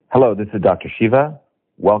Hello, this is Dr. Shiva.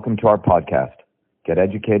 Welcome to our podcast, Get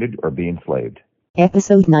Educated or Be Enslaved.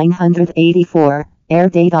 Episode 984, air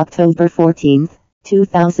date October 14th,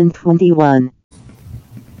 2021.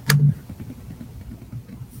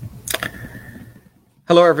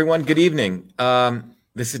 Hello, everyone. Good evening.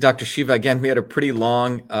 This is Dr. Shiva. Again, we had a pretty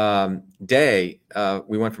long day.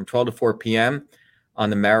 We went from 12 to 4 p.m. on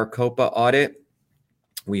the Maricopa audit.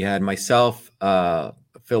 We had myself,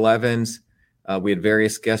 Phil Evans. We had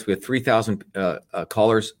various guests. We had 3,000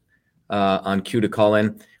 callers on queue to call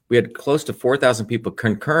in. We had close to 4,000 people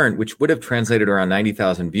concurrent, which would have translated around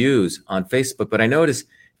 90,000 views on Facebook. But I noticed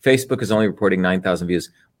Facebook is only reporting 9,000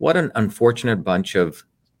 views. What an unfortunate bunch of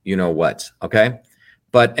you-know-whats, okay?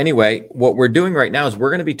 But anyway, what we're doing right now is we're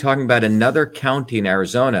going to be talking about another county in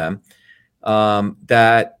Arizona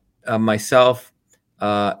that myself,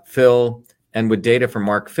 Phil, and with data from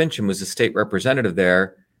Mark Fincham, who's a state representative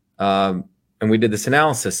there, and we did this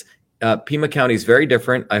analysis. Pima County is very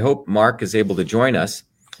different. I hope Mark is able to join us.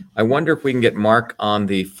 I wonder if we can get Mark on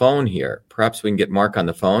the phone here. Perhaps we can get Mark on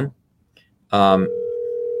the phone. But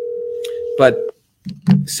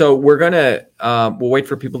so we're going to, we'll wait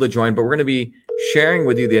for people to join, but we're going to be sharing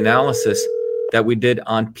with you the analysis that we did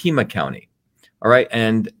on Pima County. All right.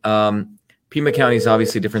 And Pima County is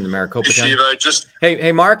obviously different than Maricopa County.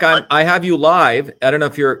 Hey, Mark, I have you live. I don't know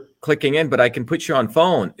if you're clicking in, but I can put you on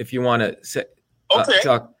phone if you want to say. Okay.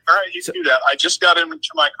 Talk. All right, you can do that. I just got into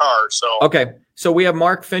my car, so. Okay. So we have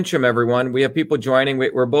Mark Fincham, everyone. We have people joining.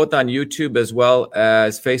 We're both on YouTube as well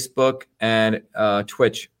as Facebook and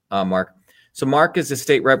Twitch, Mark. So Mark is a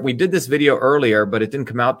state rep. We did this video earlier, but it didn't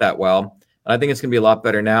come out that well. I think it's going to be a lot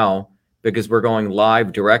better now because we're going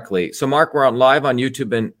live directly. So Mark, we're on live on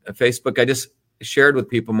YouTube and Facebook. I just shared with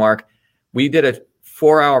people, Mark, we did a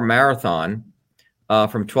 4-hour marathon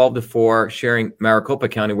from 12 to 4, sharing Maricopa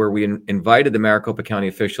County, where we invited the Maricopa County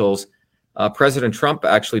officials. President Trump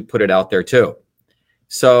actually put it out there too.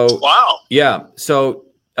 So wow, yeah. So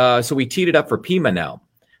we teed it up for Pima now.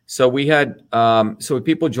 So we had with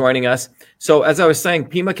people joining us. So as I was saying,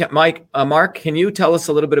 Pima, Mark, can you tell us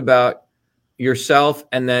a little bit about yourself,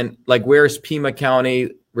 and then like where's Pima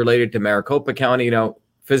County related to Maricopa County?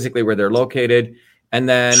 Physically where they're located, and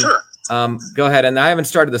then. Sure. Go ahead. And I haven't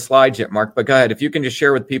started the slides yet, Mark, but go ahead. If you can just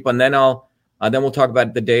share with people, and then then we'll talk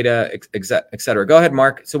about the data, et cetera. Go ahead,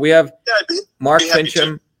 Mark. So we have Mark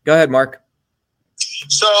Fincham. Go ahead, Mark.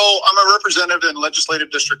 So I'm a representative in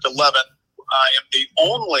Legislative District 11. I am the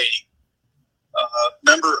only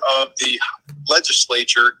member of the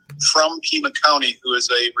legislature from Pima County who is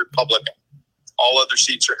a Republican. All other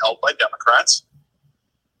seats are held by Democrats.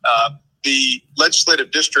 The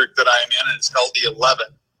legislative district that I am in is LD 11.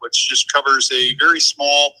 Which just covers a very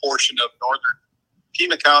small portion of northern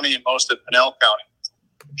Pima County and most of Pinal County.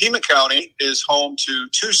 Pima County is home to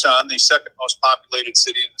Tucson, the second most populated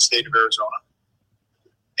city in the state of Arizona.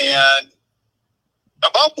 And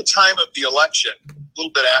about the time of the election, a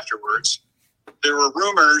little bit afterwards, there were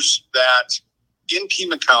rumors that in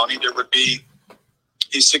Pima County there would be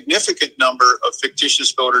a significant number of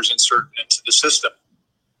fictitious voters inserted into the system.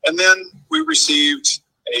 And then we received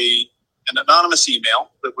an anonymous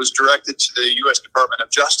email that was directed to the U.S. Department of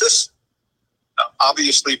Justice,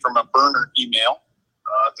 obviously from a burner email.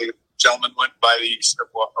 The gentleman went by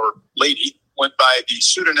or lady went by the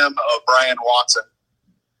pseudonym of Brian Watson.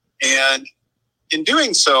 And in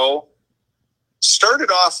doing so,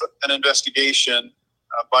 started off an investigation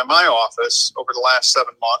by my office over the last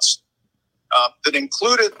 7 months that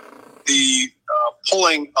included the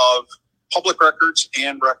pulling of public records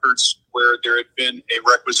and records where there had been a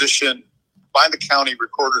requisition by the county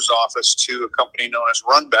recorder's office to a company known as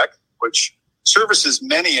Runbeck, which services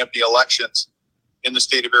many of the elections in the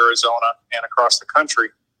state of Arizona and across the country,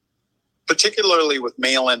 particularly with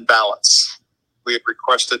mail-in ballots. We had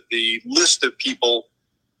requested the list of people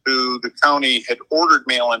who the county had ordered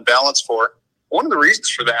mail-in ballots for. One of the reasons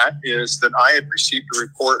for that is that I had received a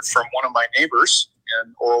report from one of my neighbors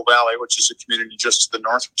in Oro Valley, which is a community just to the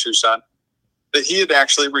north of Tucson, that he had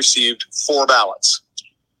actually received 4 ballots.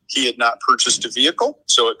 He had not purchased a vehicle,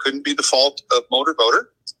 so it couldn't be the fault of motor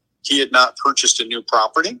voter. He had not purchased a new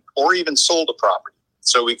property or even sold a property.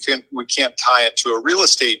 So we can't tie it to a real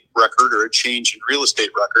estate record or a change in real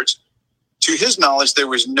estate records. To his knowledge, there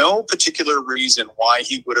was no particular reason why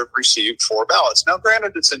he would have received 4 ballots. Now,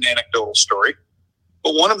 granted, it's an anecdotal story,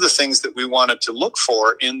 but one of the things that we wanted to look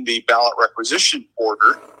for in the ballot requisition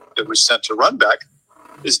order that was sent to Runbeck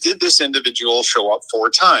is, did this individual show up 4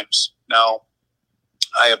 times? Now,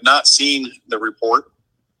 I have not seen the report,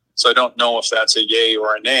 so I don't know if that's a yay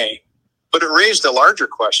or a nay, but it raised a larger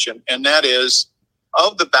question, and that is,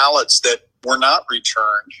 of the ballots that were not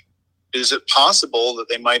returned, is it possible that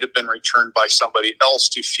they might have been returned by somebody else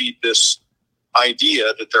to feed this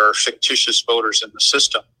idea that there are fictitious voters in the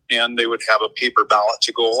system, and they would have a paper ballot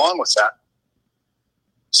to go along with that?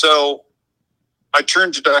 So I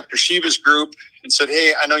turned to Dr. Shiva's group and said,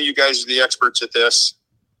 hey, I know you guys are the experts at this.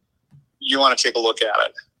 You want to take a look at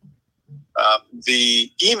it.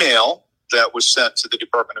 The email that was sent to the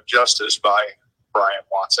Department of Justice by Brian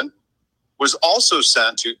Watson was also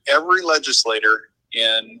sent to every legislator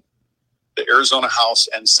in the Arizona House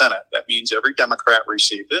and Senate. That means every Democrat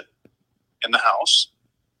received it in the House.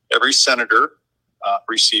 Every senator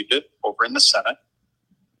received it over in the Senate.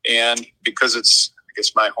 And because it's, I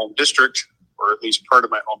guess, my home district, or at least part of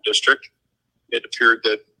my home district, it appeared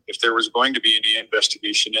that if there was going to be any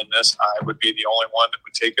investigation in this, I would be the only one that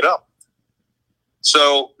would take it up.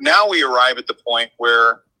 So now we arrive at the point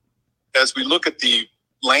where, as we look at the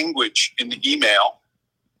language in the email,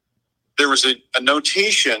 there was a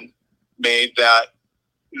notation made that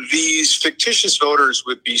these fictitious voters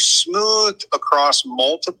would be smoothed across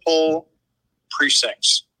multiple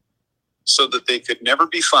precincts so that they could never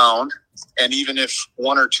be found. And even if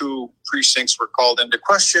one or two precincts were called into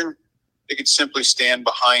question, they could simply stand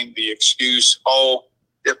behind the excuse, oh,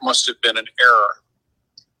 it must have been an error.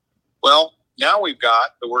 Well, now we've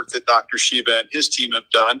got the work that Dr. Shiva and his team have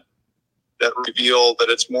done that reveal that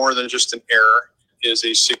it's more than just an error, is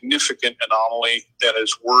a significant anomaly that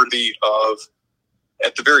is worthy of,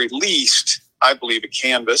 at the very least, I believe, a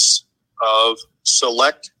canvass of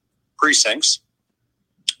select precincts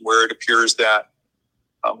where it appears that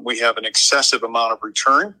we have an excessive amount of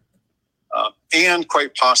return and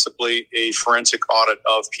quite possibly a forensic audit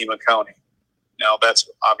of Pima County. Now, that's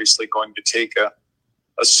obviously going to take a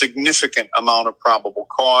significant amount of probable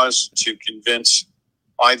cause to convince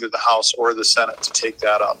either the House or the Senate to take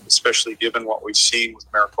that up, especially given what we've seen with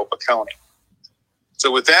Maricopa County.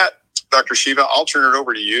 So with that, Dr. Shiva, I'll turn it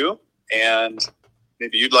over to you, and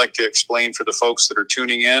maybe you'd like to explain for the folks that are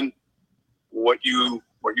tuning in what you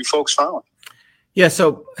folks found. Yeah.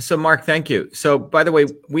 So Mark, thank you. So by the way,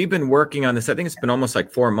 we've been working on this. I think it's been almost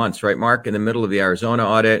like 4 months, right, Mark, in the middle of the Arizona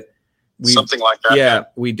audit. Something like that. Yeah.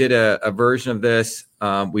 We did a version of this.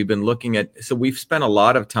 We've been looking at, so we've spent a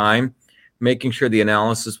lot of time making sure the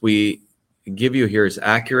analysis we give you here is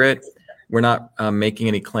accurate. We're not making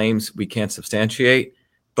any claims we can't substantiate,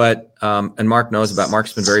 but, and Mark knows about,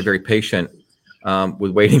 Mark's been very, very patient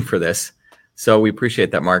with waiting for this. So we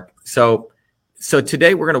appreciate that, Mark. So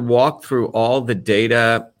today we're going to walk through all the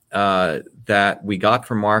data that we got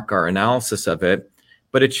from Mark, our analysis of it,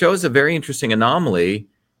 but it shows a very interesting anomaly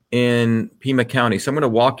in Pima County. So I'm going to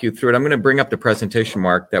walk you through it. I'm going to bring up the presentation,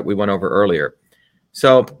 Mark, that we went over earlier.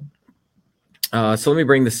 So let me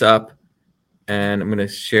bring this up, and I'm going to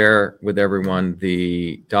share with everyone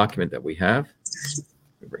the document that we have.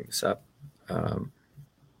 Let me bring this up. All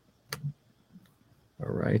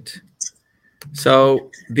right.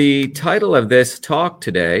 So the title of this talk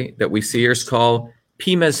today that we see here is called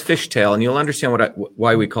Pima's Fishtail, and you'll understand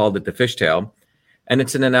why we called it the fishtail. And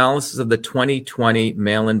it's an analysis of the 2020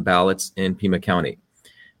 mail-in ballots in Pima County.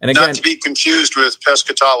 And again, not to be confused with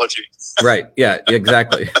pescatology. Right. Yeah,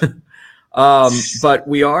 exactly. But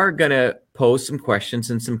we are going to pose some questions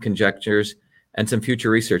and some conjectures and some future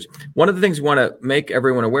research. One of the things we want to make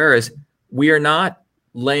everyone aware is we are not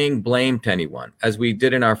laying blame to anyone. As we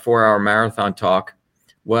did in our 4-hour marathon talk,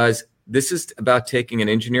 was this is about taking an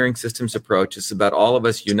engineering systems approach. It's about all of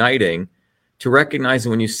us uniting to recognize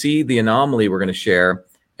that when you see the anomaly we're going to share,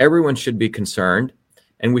 everyone should be concerned,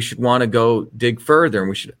 and we should want to go dig further, and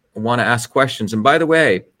we should want to ask questions. And by the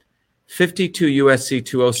way, 52 USC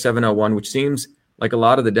 20701, which seems like a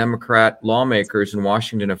lot of the Democrat lawmakers in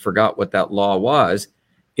Washington have forgot what that law was.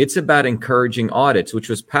 It's about encouraging audits, which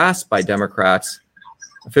was passed by Democrats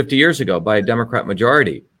 50 years ago by a Democrat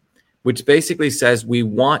majority, which basically says we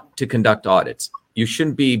want to conduct audits. You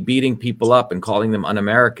shouldn't be beating people up and calling them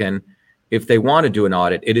un-American if they want to do an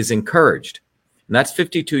audit. It is encouraged. And that's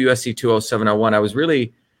 52 USC 20701. I was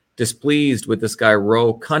really displeased with this guy,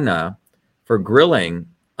 Ro Khanna, for grilling,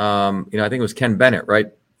 I think it was Ken Bennett, right,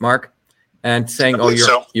 Mark? And saying,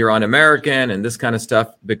 you're un-American and this kind of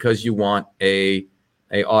stuff because you want a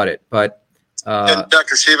audit. But and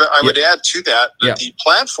Dr. Shiva, I would add to that the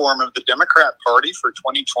platform of the Democrat Party for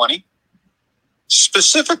 2020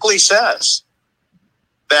 specifically says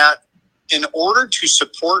that in order to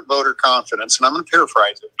support voter confidence, and I'm going to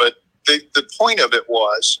paraphrase it, but the point of it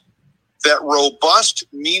was that robust,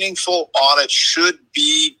 meaningful audits should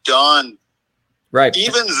be done. Right.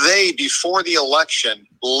 Even they, before the election,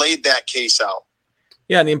 laid that case out.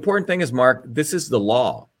 Yeah, and the important thing is, Mark, this is the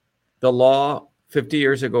law. The law 50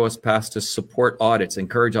 years ago was passed to support audits,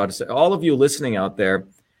 encourage audits. All of you listening out there,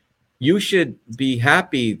 you should be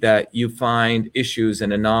happy that you find issues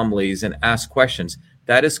and anomalies and ask questions.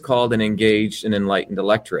 That is called an engaged and enlightened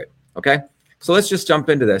electorate. Okay, so let's just jump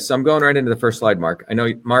into this. So I'm going right into the first slide, Mark. I know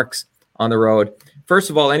Mark's on the road. First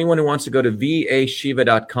of all, anyone who wants to go to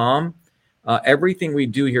vashiva.com, everything we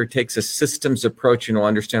do here takes a systems approach, and you'll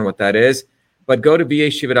understand what that is. But go to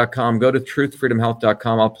vashiva.com, go to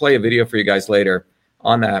truthfreedomhealth.com. I'll play a video for you guys later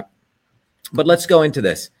on that. But let's go into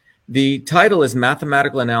this. The title is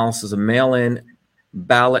Mathematical Analysis of Mail-in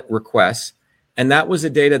Ballot Requests. And that was the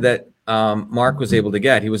data that Mark was able to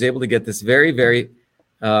get. He was able to get this very, very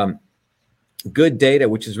good data,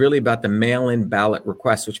 which is really about the mail-in ballot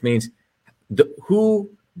requests, which means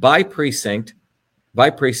who by precinct,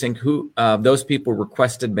 who those people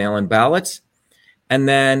requested mail-in ballots. And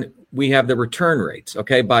then we have the return rates,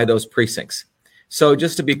 okay, by those precincts. So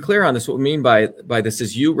just to be clear on this, what we mean by this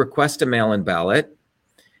is you request a mail-in ballot,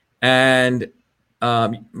 and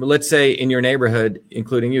let's say in your neighborhood,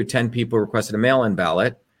 including you, 10 people requested a mail-in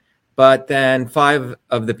ballot, but then 5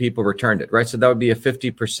 of the people returned it, right? So that would be a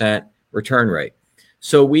 50% return rate.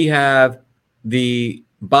 So we have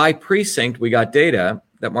by precinct, we got data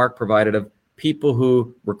that Mark provided of people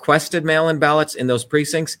who requested mail-in ballots in those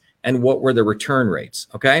precincts and what were the return rates,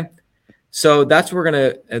 okay? So that's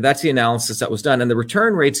the analysis that was done. And the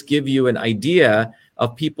return rates give you an idea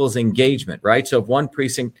of people's engagement, right? So if one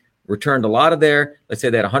precinct returned a lot of let's say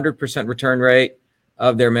they had 100% return rate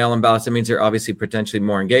of their mail-in ballots, that means they're obviously potentially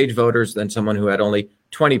more engaged voters than someone who had only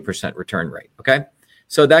 20% return rate, okay?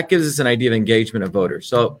 So that gives us an idea of engagement of voters.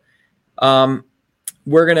 So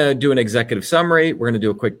we're going to do an executive summary. We're going to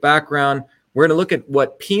do a quick background. We're going to look at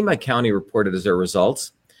what Pima County reported as their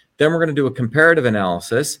results. Then we're going to do a comparative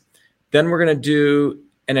analysis. Then we're going to do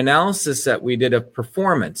an analysis that we did of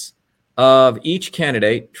performance of each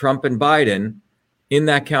candidate, Trump and Biden, in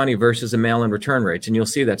that county versus the mail-in return rates. And you'll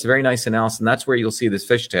see that's a very nice analysis, and that's where you'll see this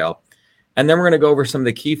fishtail. And then we're going to go over some of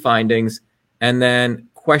the key findings and then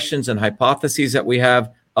questions and hypotheses that we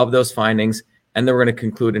have of those findings. And then we're going to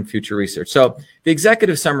conclude in future research. So the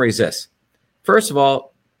executive summary is this. First of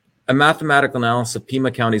all, a mathematical analysis of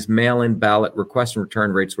Pima County's mail-in ballot request and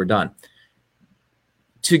return rates were done.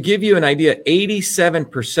 To give you an idea,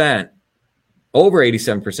 87%, over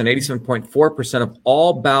 87%, 87.4% of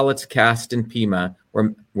all ballots cast in Pima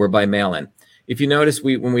were by mail-in. If you notice,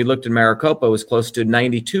 when we looked at Maricopa, it was close to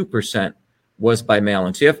 92% was by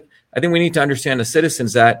mail-in. So I think we need to understand as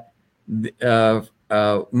citizens that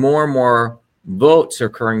more and more votes are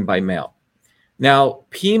occurring by mail. Now,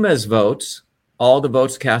 Pima's votes, all the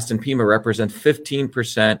votes cast in Pima represent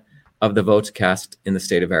 15% of the votes cast in the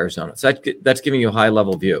state of Arizona. So that's giving you a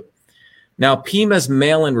high-level view. Now, Pima's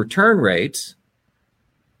mail-in return rates,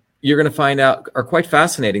 you're going to find out, are quite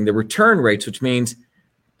fascinating. The return rates, which means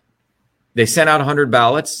they sent out 100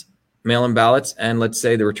 ballots, mail-in ballots, and let's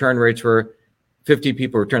say the return rates were 50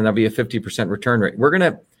 people returned. That'll be a 50% return rate. We're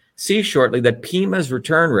going to see shortly that Pima's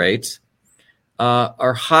return rates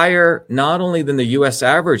are higher not only than the U.S.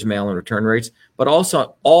 average mail-in return rates, but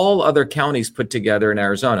also all other counties put together in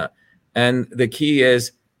Arizona. And the key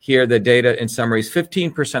is here, the data in summary is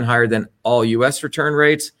 15% higher than all U.S. return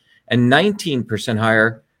rates and 19%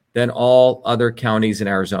 higher than all other counties in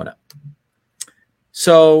Arizona.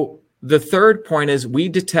 So the third point is we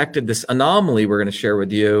detected this anomaly we're going to share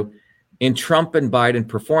with you in Trump and Biden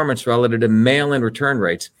performance relative to mail-in return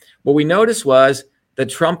rates. What we noticed was that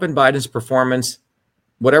Trump and Biden's performance,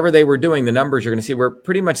 whatever they were doing, the numbers you're going to see were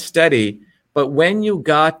pretty much steady. But when you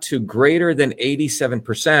got to greater than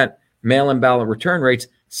 87% mail-in ballot return rates,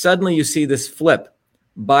 suddenly you see this flip.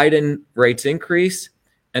 Biden rates increase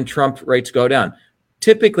and Trump rates go down.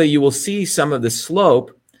 Typically, you will see some of the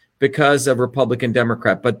slope because of Republican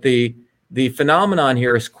Democrat, but the phenomenon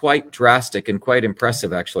here is quite drastic and quite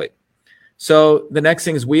impressive, actually. So the next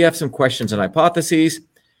thing is we have some questions and hypotheses,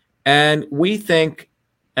 and we think,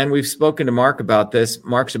 and we've spoken to Mark about this,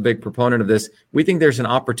 Mark's a big proponent of this, we think there's an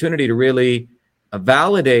opportunity to really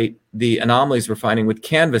validate the anomalies we're finding with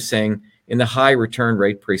canvassing in the high return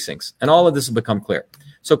rate precincts. And all of this will become clear.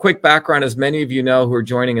 So quick background, as many of you know who are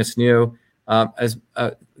joining us new,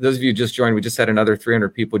 those of you who just joined, we just had another 300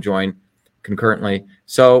 people join concurrently.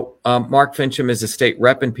 So Mark Fincham is a state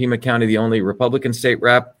rep in Pima County, the only Republican state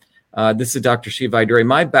rep. This is Dr. Shiva Ayyadurai.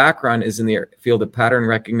 My background is in the field of pattern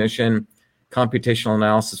recognition, computational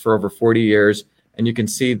analysis for over 40 years. And you can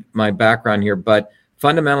see my background here. But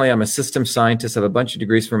fundamentally, I'm a systems scientist. I have a bunch of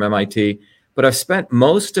degrees from MIT. But I've spent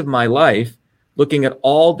most of my life looking at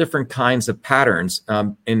all different kinds of patterns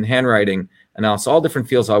in handwriting analysis, all different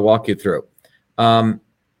fields I'll walk you through.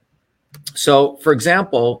 So, for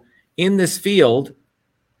example, in this field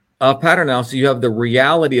of pattern analysis, you have the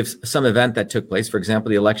reality of some event that took place, for example,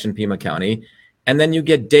 the election in Pima County, and then you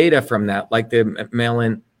get data from that, like the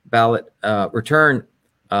mail-in ballot return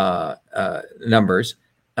numbers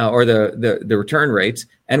or the return rates,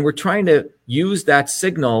 and we're trying to use that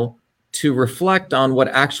signal to reflect on what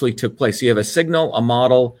actually took place. So you have a signal, a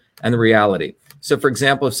model, and the reality. So, for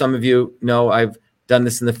example, if some of you know, I've done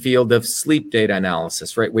this in the field of sleep data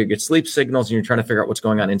analysis, right? We get sleep signals and you're trying to figure out what's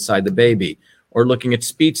going on inside the baby, or looking at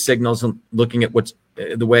speech signals and looking at what's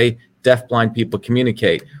the way deafblind people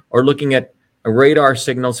communicate, or looking at radar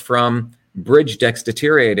signals from bridge decks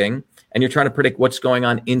deteriorating, and you're trying to predict what's going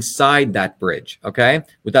on inside that bridge, okay?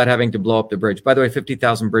 Without having to blow up the bridge. By the way,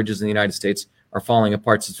 50,000 bridges in the United States are falling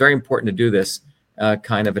apart. So it's very important to do this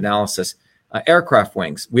kind of analysis. Aircraft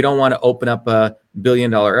wings. We don't want to open up a $1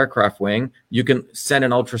 billion aircraft wing. You can send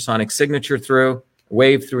an ultrasonic signature through,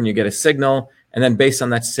 wave through, and you get a signal. And then based on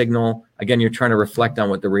that signal, again, you're trying to reflect on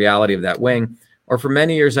what the reality of that wing. Or for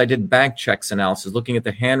many years, I did bank checks analysis, looking at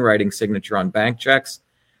the handwriting signature on bank checks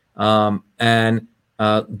and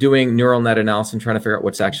doing neural net analysis and trying to figure out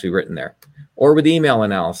what's actually written there. Or with email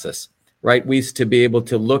analysis, right? We used to be able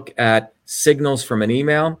to look at signals from an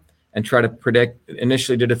email and try to predict.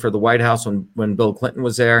 Initially did it for the White House when Bill Clinton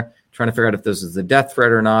was there, trying to figure out if this was a death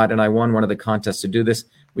threat or not. And I won one of the contests to do this.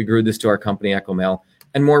 We grew this to our company, EchoMail.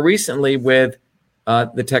 And more recently with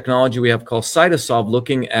the technology we have called Cytosolve,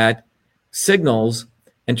 looking at signals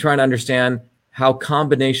and trying to understand how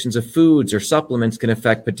combinations of foods or supplements can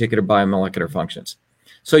affect particular biomolecular functions.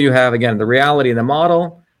 So you have, again, the reality in the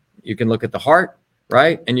model. You can look at the heart,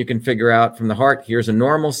 right? And you can figure out from the heart, here's a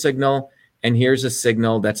normal signal, and here's a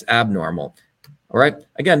signal that's abnormal. All right.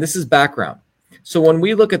 Again, this is background. So when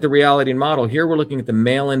we look at the reality model, here we're looking at the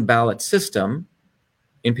mail-in ballot system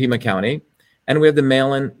in Pima County, and we have the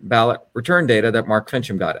mail-in ballot return data that Mark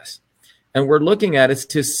Fincham got us. And we're looking at it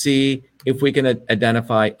to see if we can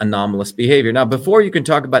identify anomalous behavior. Now, before you can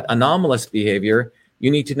talk about anomalous behavior,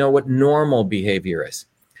 you need to know what normal behavior is.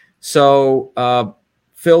 So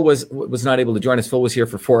Phil was not able to join us. Phil was here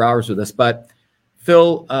for 4 hours with us, but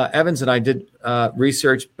Phil Evans and I did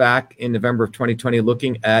research back in November of 2020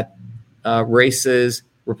 looking at races,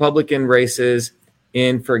 Republican races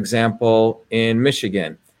in, for example, in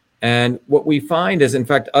Michigan. And what we find is, in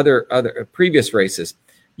fact, other previous races,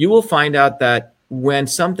 you will find out that when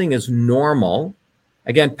something is normal,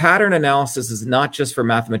 again, pattern analysis is not just for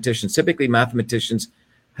mathematicians. Typically, mathematicians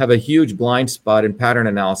have a huge blind spot in pattern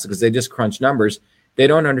analysis because they just crunch numbers. They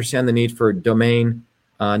don't understand the need for domain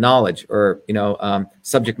knowledge or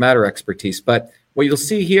subject matter expertise. But what you'll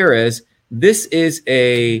see here is this is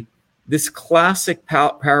this classic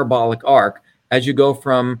parabolic arc as you go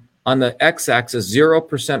from on the x-axis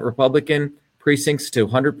 0% Republican precincts to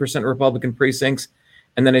 100% Republican precincts,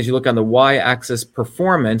 and then as you look on the y-axis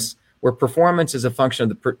performance, where performance is a function of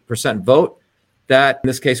the percent vote. That in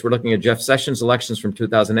this case we're looking at Jeff Sessions elections from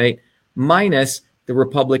 2008 minus the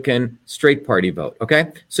Republican straight party vote,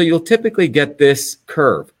 okay? So you'll typically get this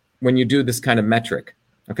curve when you do this kind of metric,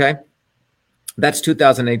 okay? That's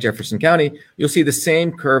 2008 Jefferson County. You'll see the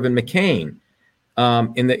same curve in McCain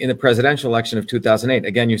in the presidential election of 2008.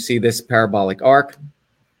 Again, you see this parabolic arc.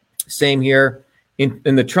 Same here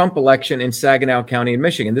in the Trump election in Saginaw County in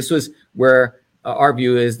Michigan. This was where our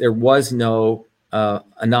view is there was no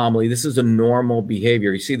anomaly. This is a normal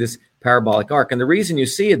behavior. You see this parabolic arc. And the reason you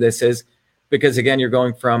see this is because, again, you're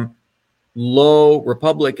going from low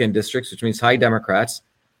Republican districts, which means high Democrats,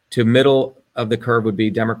 to middle of the curve would be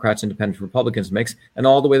Democrats, Independents, Republicans mix, and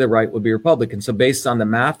all the way to the right would be Republicans. So based on the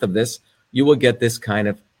math of this, you will get this kind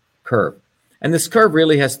of curve. And this curve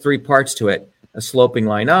really has three parts to it: a sloping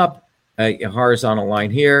line up, a horizontal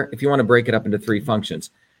line here, if you want to break it up into three functions.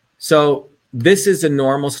 So this is a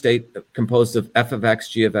normal state composed of f of x,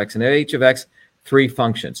 g of x, and h of x, three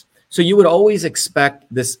functions. So you would always expect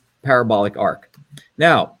this parabolic arc.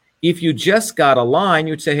 Now, if you just got a line,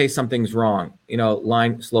 you'd say, hey, something's wrong.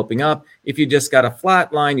 Line sloping up. If you just got a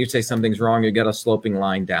flat line, you'd say something's wrong. You get a sloping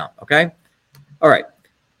line down, okay? All right.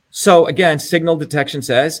 So again, signal detection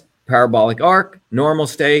says parabolic arc, normal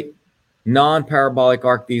state, non-parabolic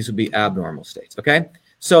arc, these would be abnormal states, okay?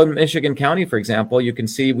 So in Michigan County, for example, you can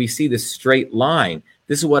see we see this straight line.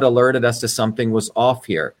 This is what alerted us to something was off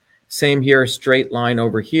here. Same here, straight line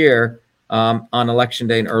over here on election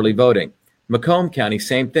day and early voting. Macomb County,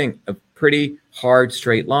 same thing, a pretty hard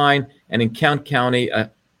straight line. And in Kent County,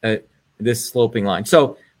 this sloping line.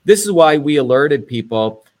 So this is why we alerted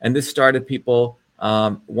people, and this started people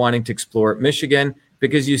wanting to explore Michigan,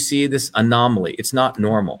 because you see this anomaly. It's not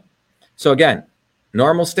normal. So again,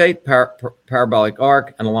 normal state, parabolic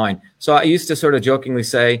arc, and a line. So I used to sort of jokingly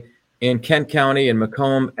say in Kent County and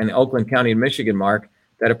Macomb and Oakland County in Michigan, Mark,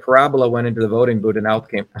 that a parabola went into the voting booth and out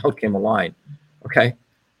came a line. Okay.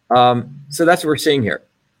 So that's what we're seeing here.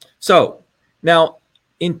 So now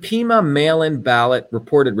in Pima mail-in ballot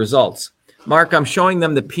reported results, Mark, I'm showing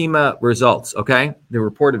them the Pima results, okay? The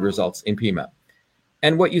reported results in Pima.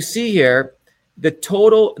 And what you see here, the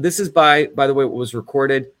total, this is by the way, what was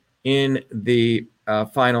recorded in the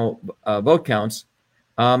final vote counts.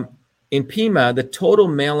 In Pima, the total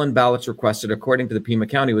mail-in ballots requested, according to the Pima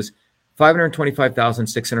County, was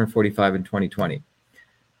 525,645 in 2020.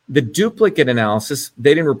 The duplicate analysis,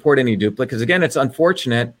 they didn't report any duplicates. Again, it's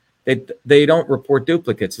unfortunate that they don't report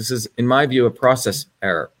duplicates. This is, in my view, a process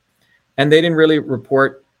error. And they didn't really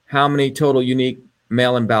report how many total unique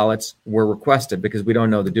mail-in ballots were requested because we don't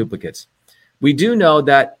know the duplicates. We do know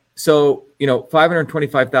that,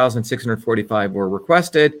 525,645 were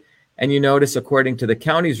requested. And you notice, according to the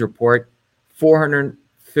county's report,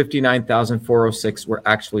 459,406 were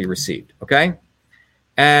actually received, okay?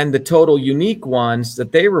 And the total unique ones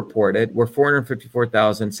that they reported were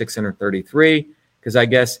 454,633, because I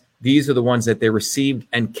guess these are the ones that they received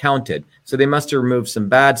and counted. So they must have removed some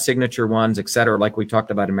bad signature ones, et cetera, like we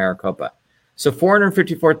talked about in Maricopa. So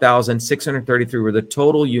 454,633 were the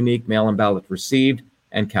total unique mail-in ballots received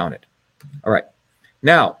and counted. All right.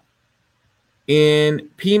 Now,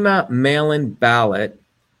 in Pima mail-in ballot,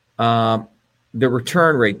 the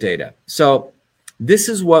return rate data. So this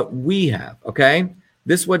is what we have, okay?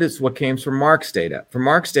 This is what came from Mark's data. From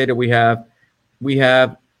Mark's data, we have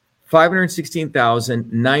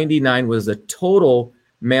 516,099 was the total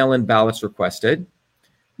mail-in ballots requested.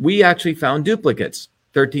 We actually found duplicates,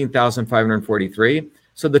 13,543.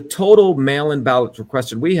 So the total mail-in ballots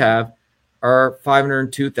requested we have are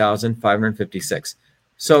 502,556.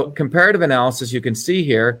 So comparative analysis, you can see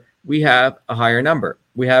here, we have a higher number.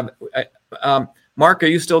 We have, Mark, are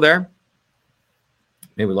you still there?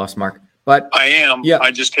 Maybe we lost Mark. But I am. Yeah.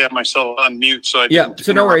 I just have myself on mute, so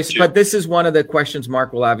so no worries. But this is one of the questions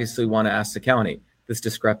Mark will obviously want to ask the county, this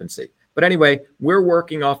discrepancy. But anyway, we're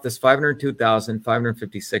working off this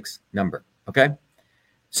 502,556 number, okay?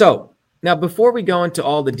 So now before we go into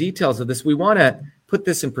all the details of this, we want to put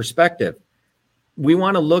this in perspective. We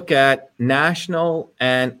want to look at national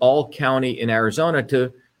and all county in Arizona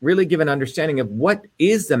to really give an understanding of what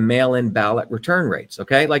is the mail-in ballot return rates,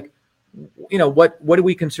 okay? Like, what do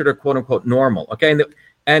we consider quote unquote normal? Okay.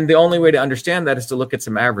 And the only way to understand that is to look at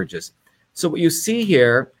some averages. So what you see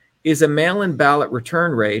here is a mail-in ballot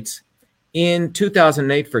return rates in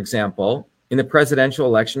 2008, for example, in the presidential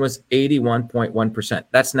election was 81.1%.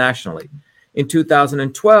 That's nationally. In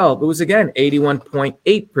 2012, it was again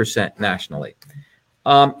 81.8% nationally.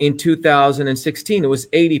 In 2016, it was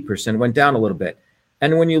 80%, went down a little bit.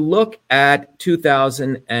 And when you look at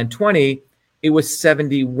 2020, it was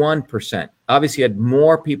 71%. Obviously, you had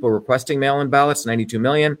more people requesting mail-in ballots, 92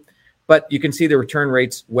 million, but you can see the return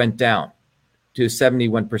rates went down to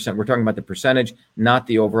 71%. We're talking about the percentage, not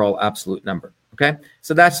the overall absolute number, okay?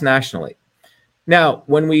 So that's nationally. Now,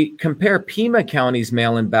 when we compare Pima County's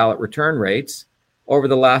mail-in ballot return rates over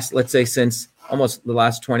the last, let's say, since almost the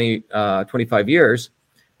last 25 years,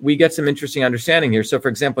 we get some interesting understanding here. So, for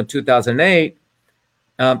example, in 2008,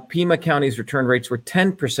 Pima County's return rates were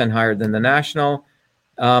 10% higher than the national,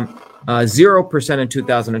 0% in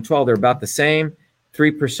 2012. They're about the same,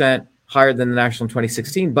 3% higher than the national in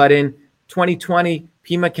 2016. But in 2020,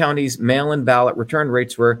 Pima County's mail-in ballot return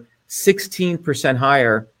rates were 16%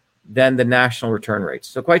 higher than the national return rates.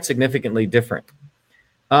 So quite significantly different.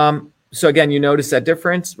 So again, you notice that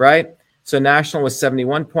difference, right? So national was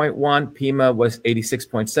 71.1, Pima was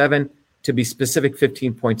 86.7, to be specific,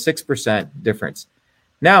 15.6% difference.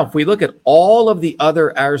 Now, if we look at all of the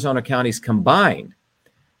other Arizona counties combined,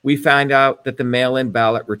 we find out that the mail-in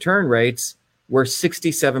ballot return rates were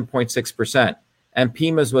 67.6%, and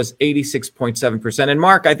Pima's was 86.7%. And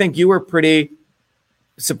Mark, I think you were pretty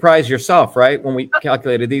surprised yourself, right, when we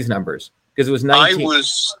calculated these numbers, because it was 19. I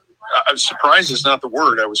was surprised is not the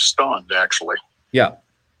word. I was stunned, actually. Yeah.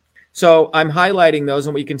 So I'm highlighting those,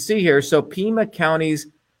 and we can see here. So Pima County's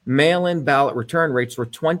mail-in ballot return rates were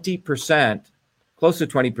 20%. Close to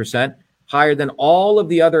 20%, higher than all of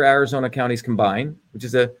the other Arizona counties combined,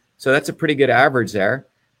 so that's a pretty good average there.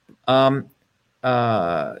 And they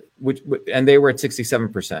were at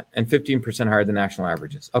 67% and 15% higher than national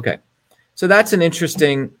averages. Okay, so that's an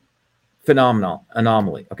interesting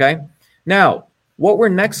anomaly. Okay, now what we're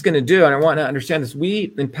next going to do, and I want to understand this,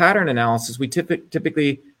 in pattern analysis, we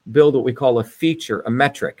typically build what we call a feature, a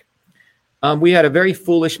metric. We had a very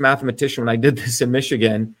foolish mathematician when I did this in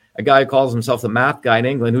Michigan a guy who calls himself the math guy in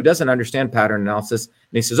England who doesn't understand pattern analysis. And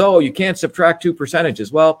he says, oh, you can't subtract two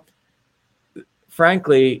percentages. Well,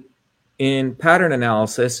 frankly, in pattern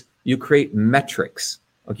analysis, you create metrics.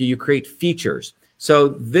 Okay, you create features. So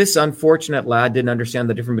this unfortunate lad didn't understand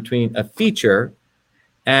the difference between a feature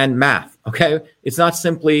and math. Okay, it's not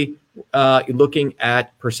simply looking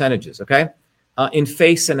at percentages. Okay, in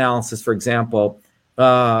face analysis, for example,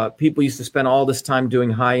 people used to spend all this time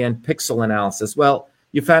doing high-end pixel analysis. Well,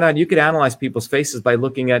 you found out you could analyze people's faces by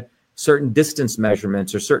looking at certain distance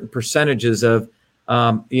measurements or certain percentages of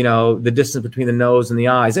the distance between the nose and the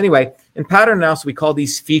eyes. Anyway, in pattern analysis, we call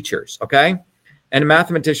these features. Okay. And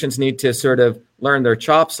mathematicians need to sort of learn their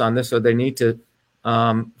chops on this, or they need to,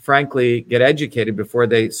 frankly, get educated before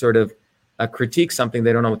they sort of critique something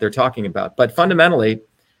they don't know what they're talking about. But fundamentally,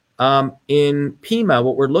 in PIMA,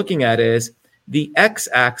 what we're looking at is the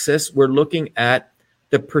x-axis. We're looking at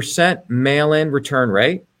the percent mail-in return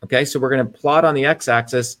rate. Okay, so we're going to plot on the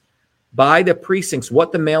x-axis by the precincts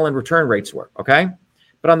what the mail-in return rates were. Okay,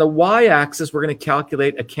 but on the y-axis, we're going to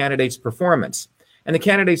calculate a candidate's performance, and the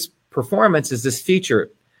candidate's performance is this feature,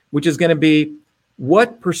 which is going to be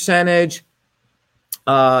what percentage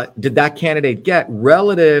did that candidate get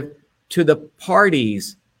relative to the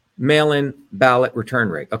party's mail-in ballot return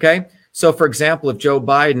rate. Okay, so for example, if Joe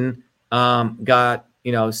Biden got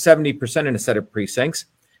 70% in a set of precincts,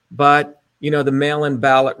 but the mail-in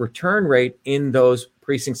ballot return rate in those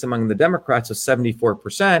precincts among the Democrats was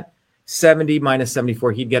 74%. 70 minus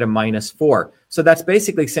 74, he'd get a -4. So that's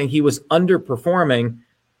basically saying he was underperforming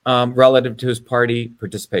relative to his party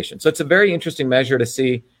participation. So it's a very interesting measure to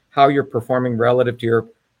see how you're performing relative to your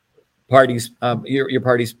party's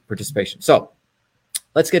participation. So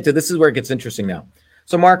let's get to this. Is where it gets interesting now.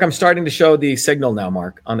 So Mark, I'm starting to show the signal now,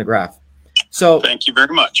 Mark, on the graph. So thank you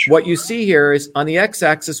very much. What you see here is on the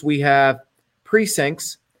x-axis we have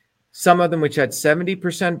precincts, some of them which had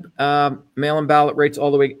 70% mail-in ballot rates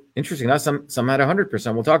all the way. Interesting. Now some had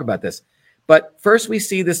 100%. We'll talk about this. But first we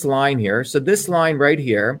see this line here. So this line right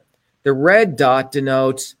here, the red dot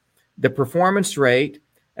denotes the performance rate.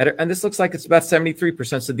 And this looks like it's about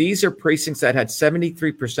 73%. So these are precincts that had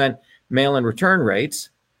 73% mail-in return rates.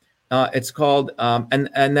 It's called,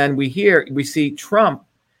 and then we see Trump,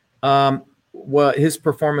 his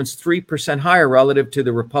performance 3% higher relative to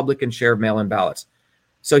the Republican share of mail-in ballots.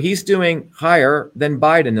 So he's doing higher than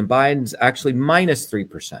Biden, and Biden's actually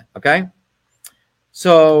 -3%. Okay.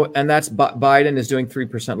 So, and that's Biden is doing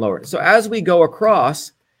 3% lower. So as we go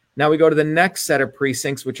across, now we go to the next set of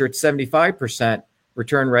precincts, which are at 75%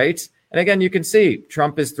 return rates. And again, you can see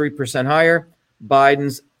Trump is 3% higher.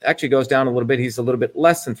 Biden's actually goes down a little bit. He's a little bit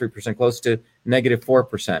less than 3%, close to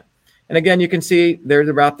 -4%. And again, you can see they're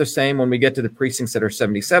about the same when we get to the precincts that are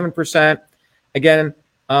 77%. Again,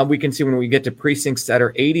 we can see when we get to precincts that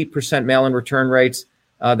are 80% mail-in return rates,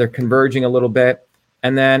 they're converging a little bit.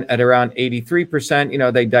 And then at around 83%,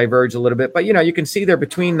 they diverge a little bit. But, you can see they're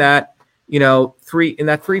between that, in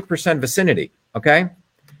that 3% vicinity. Okay.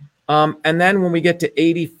 And then when we get to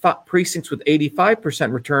 85 precincts with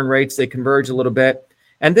 85% return rates, they converge a little bit.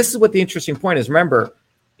 And this is what the interesting point is. Remember,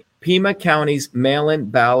 Pima County's mail-in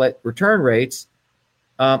ballot return rates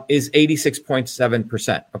is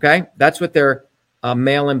 86.7%. Okay. That's what their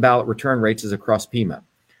mail-in ballot return rates is across Pima.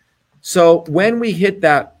 So when we hit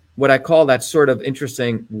that, what I call that sort of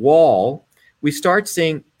interesting wall, we start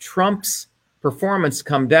seeing Trump's performance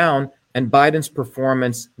come down and Biden's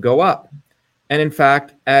performance go up. And in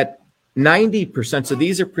fact, at 90%, so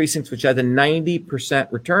these are precincts which have a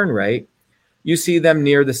 90% return rate, you see them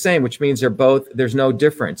near the same, which means there's no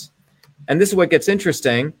difference. And this is what gets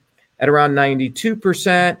interesting. At around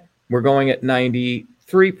 92%, we're going at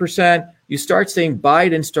 93%. You start seeing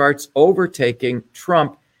Biden starts overtaking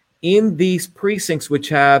Trump in these precincts which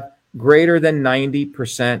have greater than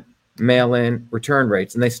 90% mail-in return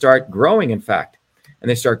rates. And they start growing, in fact. And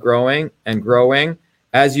they start growing and growing.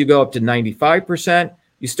 As you go up to 95%,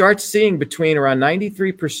 you start seeing between around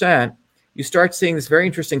 93%, you start seeing this very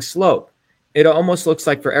interesting slope. It almost looks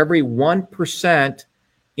like for every 1%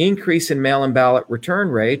 increase in mail-in ballot return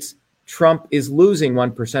rates, Trump is losing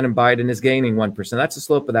 1% and Biden is gaining 1%. That's the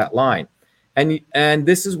slope of that line. And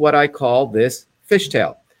this is what I call this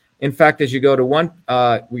fishtail. In fact, as you go to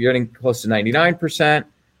we're getting close to 99%,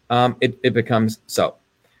 it becomes so.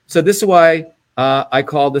 So this is why I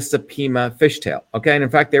call this the Pima fishtail. Okay. And in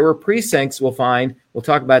fact, there were precincts we'll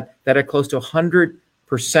talk about that are close to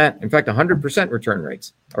 100%, in fact, 100% return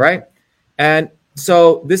rates. All right. And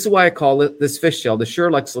so this is why I call it this fishtail. The sure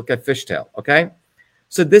likes to look at fishtail. Okay.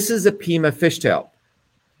 So this is a Pima fishtail.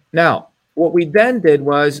 Now, what we then did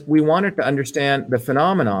was we wanted to understand the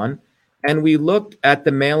phenomenon. and we looked at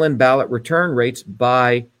the mail-in ballot return rates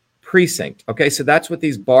by precinct. Okay, so that's what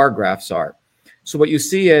these bar graphs are. So what you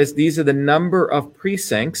see is these are the number of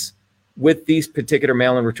precincts with these particular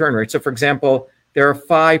mail-in return rates. So for example, there are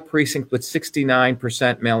 5 precincts with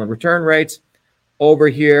 69% mail-in return rates. Over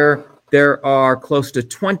here, there are close to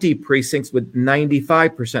 20 precincts with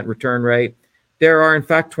 95% return rate. There are, in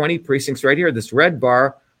fact, 20 precincts right here, this red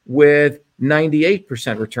bar, with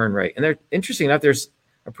 98% return rate. And interesting enough, there's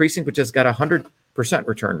a precinct which has got 100%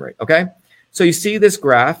 return rate, okay? So you see this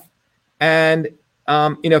graph, and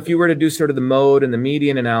if you were to do sort of the mode and the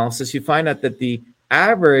median analysis, you find out that the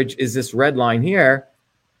average is this red line here,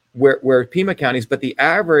 where Pima counties, but the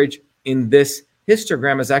average in this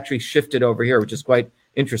histogram is actually shifted over here, which is quite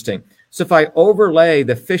interesting. So if I overlay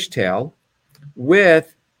the fishtail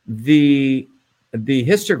with the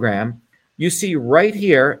histogram, you see right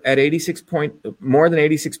here at more than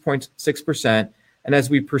 86.6%. And as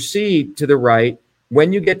we proceed to the right,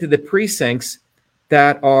 when you get to the precincts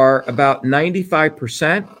that are about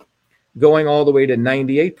 95%, going all the way to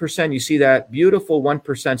 98%, you see that beautiful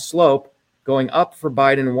 1% slope going up for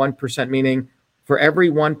Biden, 1%, meaning for every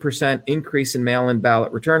 1% increase in mail-in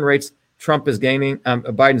ballot return rates, Biden's gaining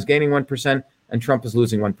 1% and Trump is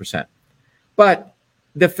losing 1%. But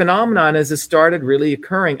the phenomenon is it started really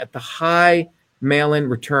occurring at the high mail-in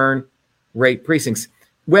return rate precincts.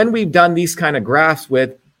 When we've done these kind of graphs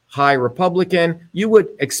with high Republican, you would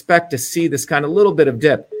expect to see this kind of little bit of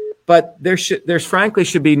dip. But there's frankly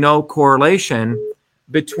should be no correlation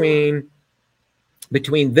between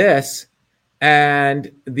this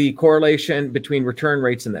and the correlation between return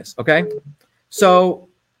rates in this, okay? So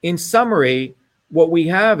in summary, what we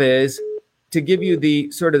have is, to give you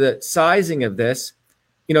the sort of the sizing of this,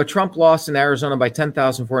 Trump lost in Arizona by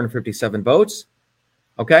 10,457 votes,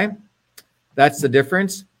 okay? That's the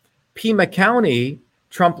difference. Pima County,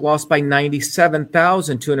 Trump lost by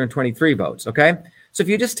 97,223 votes, okay? So if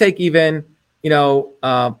you just take even,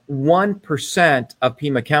 1% of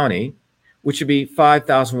Pima County, which would be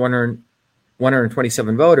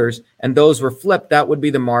 5,127 voters, and those were flipped, that would be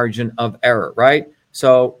the margin of error, right?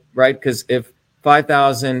 So, right, because if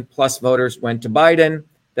 5,000 plus voters went to Biden,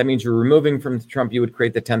 that means you're removing from Trump, you would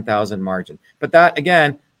create the 10,000 margin. But that,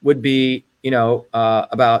 again, would be,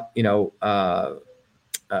 about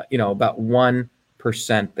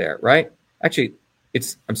 1% there, right? Actually,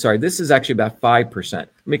 this is actually about 5%. Let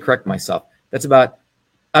me correct myself. It's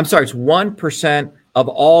 1% of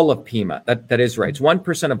all of Pima. That is right. It's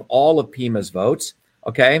 1% of all of Pima's votes,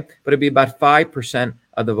 okay? But it'd be about 5%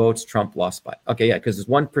 of the votes Trump lost by. Okay, yeah, because it's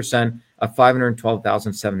 1% of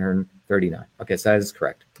 512,739. Okay, so that is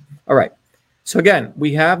correct. All right. So again,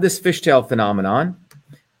 we have this fishtail phenomenon,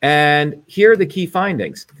 and here are the key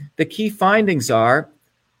findings. The key findings are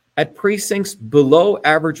at precincts below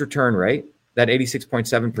average return rate, that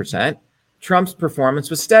 86.7%, Trump's performance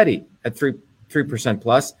was steady at 3%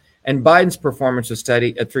 plus, and Biden's performance was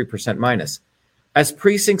steady at 3% minus. As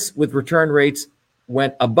precincts with return rates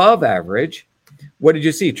went above average, what did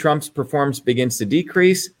you see? Trump's performance begins to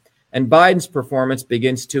decrease, and Biden's performance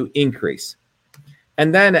begins to increase.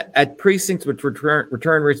 And then at precincts with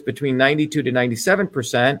return rates between 92 to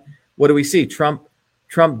 97%, what do we see? Trump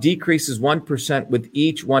decreases 1% with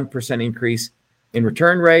each 1% increase in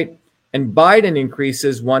return rate, and Biden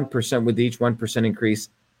increases 1% with each 1% increase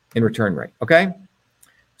in return rate, okay?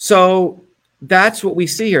 So that's what we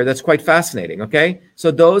see here. That's quite fascinating, okay?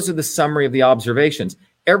 So those are the summary of the observations.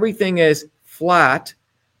 Everything is flat,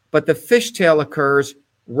 but the fishtail occurs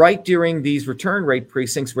right during these return rate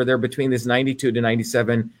precincts where they're between this 92 to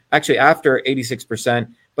 97, actually after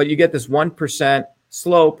 86%, but you get this 1%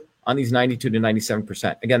 slope on these 92 to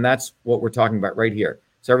 97%. Again, that's what we're talking about right here.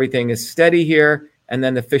 So everything is steady here, and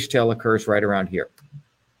then the fishtail occurs right around here.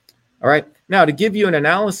 All right. Now, to give you an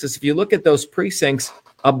analysis, if you look at those precincts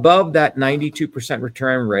above that 92%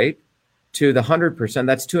 return rate to the 100%,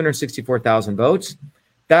 that's 264,000 votes.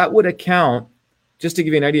 That would account, just to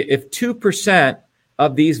give you an idea, if 2%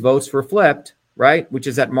 of these votes were flipped, right, which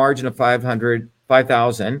is that margin of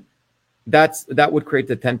 5,000, that would create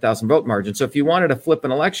the 10,000 vote margin. So if you wanted to flip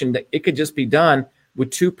an election, it could just be done with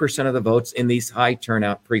 2% of the votes in these high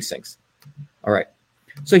turnout precincts. All right.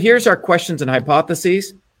 So here's our questions and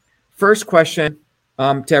hypotheses. First question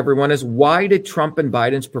to everyone is, why did Trump and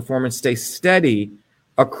Biden's performance stay steady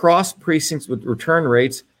across precincts with return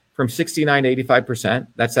rates from 69 to 85%?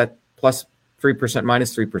 That's at plus 3%,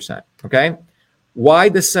 minus 3%. Okay. Why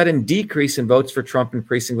the sudden decrease in votes for Trump in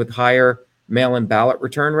precincts with higher mail-in ballot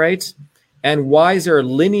return rates? And why is there a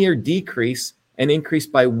linear decrease and increase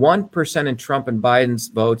by 1% in Trump and Biden's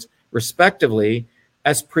votes, respectively,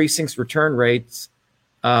 as precincts return rates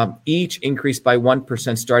each increased by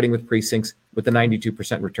 1%, starting with precincts with the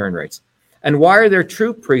 92% return rates. And why are there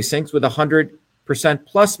true precincts with 100%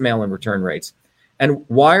 plus mail-in return rates? And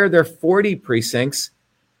why are there 40 precincts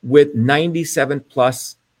with 97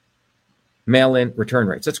 plus mail-in return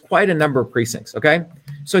rates? That's quite a number of precincts, okay?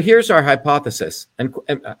 So here's our hypothesis. And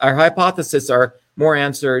our hypotheses are more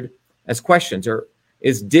answered as questions.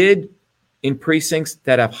 Did in precincts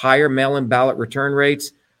that have higher mail-in ballot return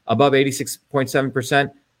rates, above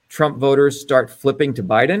 86.7%, Trump voters start flipping to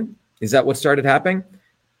Biden? Is that what started happening?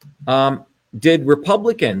 Did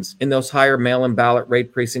Republicans in those higher mail-in ballot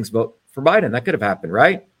rate precincts vote for Biden? That could have happened,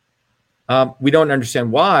 right? We don't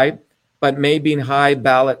understand why, but maybe in high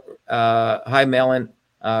mail-in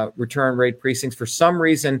return rate precincts, for some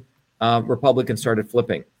reason, Republicans started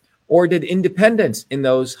flipping. Or did independents in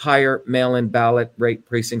those higher mail-in ballot rate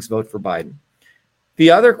precincts vote for Biden?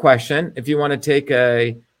 The other question, if you want to take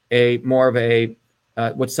a more of a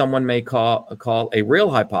what someone may call a real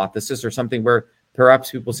hypothesis, or something where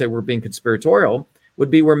perhaps people say we're being conspiratorial,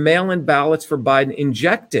 would be were mail-in ballots for Biden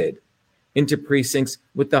injected into precincts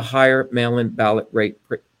with the higher mail-in ballot rate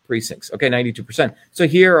precincts. Okay, 92%. So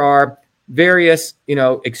here are various,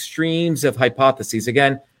 extremes of hypotheses.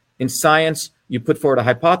 Again, in science, you put forward a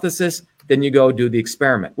hypothesis, then you go do the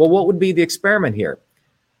experiment. Well, what would be the experiment here?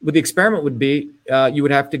 Well, the experiment would be you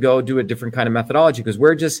would have to go do a different kind of methodology, because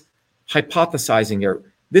we're just hypothesizing here.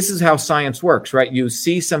 This is how science works, right? You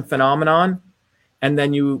see some phenomenon, and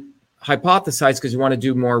then you hypothesize because you want to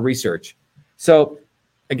do more research. So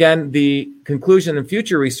again, the conclusion in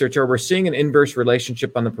future research are we're seeing an inverse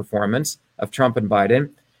relationship on the performance of Trump and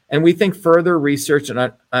Biden, and we think further research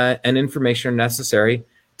and information are necessary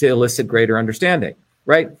to elicit greater understanding,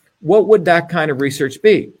 right? What would that kind of research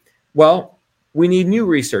be? Well, we need new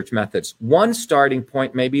research methods. One starting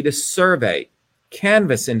point may be to survey,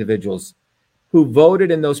 canvass individuals who voted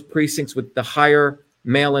in those precincts with the higher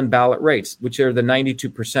mail-in ballot rates, which are the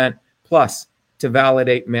 92% plus, to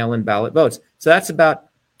validate mail-in ballot votes. So that's about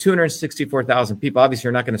 264,000 people. Obviously,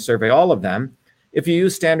 you're not going to survey all of them. If you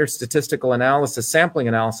use standard statistical analysis, sampling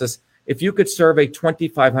analysis, if you could survey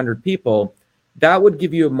 2,500 people, that would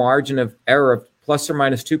give you a margin of error of plus or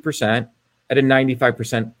minus 2% at a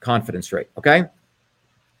 95% confidence rate, okay?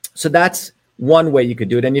 So that's one way you could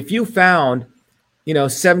do it. And if you found,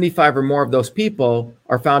 75 or more of those people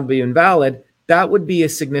are found to be invalid, that would be a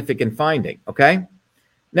significant finding, okay?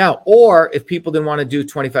 Now, or if people didn't want to do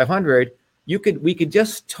 2,500, we could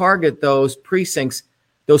just target those precincts,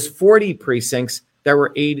 those 40 precincts that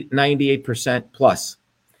were 98% plus.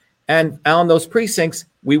 And on those precincts,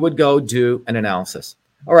 we would go do an analysis.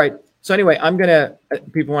 All right. So anyway,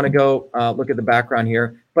 people want to go look at the background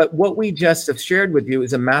here. But what we just have shared with you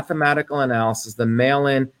is a mathematical analysis, the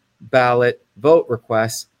mail-in ballot vote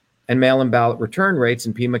requests and mail-in ballot return rates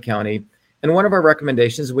in Pima County. And one of our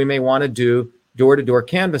recommendations is we may want to do door-to-door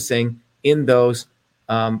canvassing in those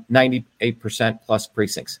 98% plus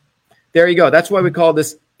precincts. There you go. That's why we call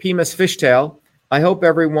this Pima's fishtail. I hope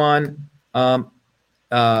everyone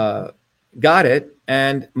got it.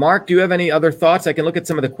 And Mark, do you have any other thoughts? I can look at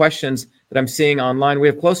some of the questions that I'm seeing online. We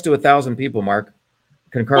have close to 1,000 people, Mark,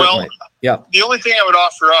 concurrently. Well, yeah. The only thing I would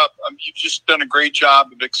offer up, you've just done a great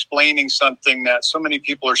job of explaining something that so many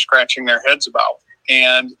people are scratching their heads about.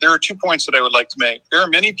 And there are 2 points that I would like to make. There are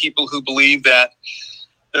many people who believe that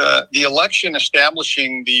the election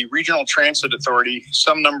establishing the Regional Transit Authority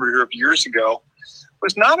some number of years ago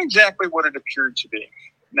was not exactly what it appeared to be.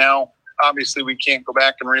 Now, obviously, we can't go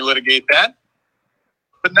back and relitigate that.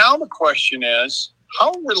 But now the question is,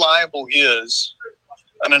 how reliable is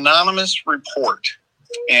an anonymous report?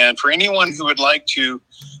 And for anyone who would like to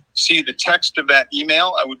see the text of that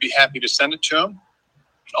email, I would be happy to send it to them.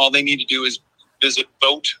 All they need to do is visit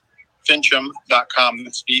votefinchem.com.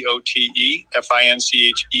 That's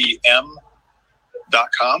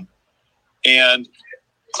VOTEFINCHEM.com. And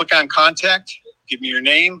click on contact, give me your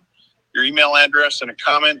name, your email address, and a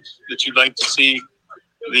comment that you'd like to see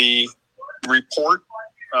the report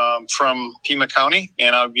from Pima County,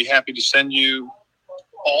 and I'll be happy to send you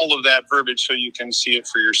all of that verbiage so you can see it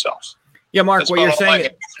for yourself. Yeah, Mark, what you're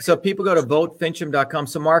saying, so people go to votefinchem.com.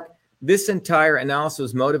 So, Mark, this entire analysis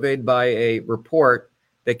was motivated by a report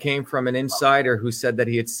that came from an insider who said that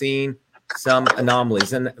he had seen some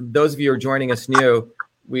anomalies. And those of you who are joining us new,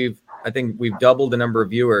 I think we've doubled the number of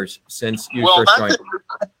viewers since you first joined.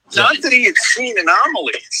 Not that he had seen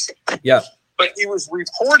anomalies. Yeah. But he was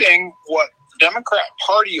reporting what Democrat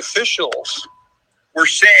Party officials were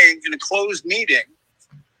saying in a closed meeting.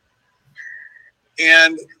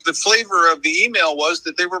 And the flavor of the email was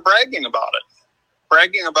that they were bragging about it,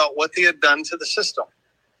 bragging about what they had done to the system.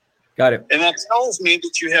 Got it. And that tells me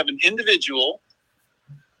that you have an individual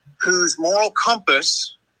whose moral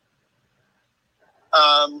compass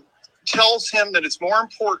tells him that it's more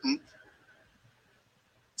important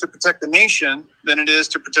to protect the nation than it is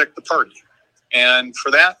to protect the party. And for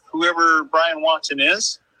that, whoever Brian Watson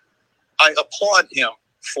is, I applaud him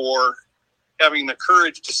for having the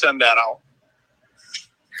courage to send that out.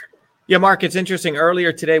 Yeah, Mark, it's interesting.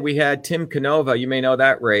 Earlier today, we had Tim Canova. You may know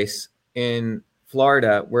that race in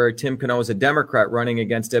Florida, where Tim Canova is a Democrat running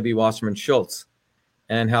against Debbie Wasserman Schultz,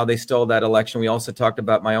 and how they stole that election. We also talked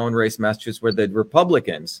about my own race, Massachusetts, where the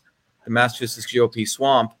Republicans, the Massachusetts GOP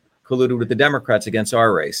swamp, colluded with the Democrats against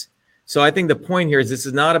our race. So I think the point here is this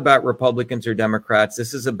is not about Republicans or Democrats.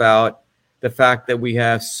 This is about the fact that we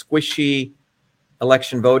have squishy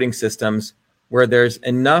election voting systems where there's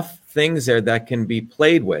enough things there that can be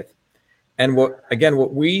played with. And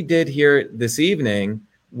what we did here this evening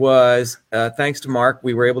was, thanks to Mark,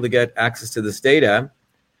 we were able to get access to this data,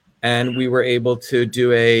 and we were able to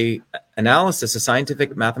do a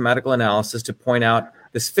scientific mathematical analysis to point out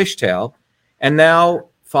this fishtail. And now,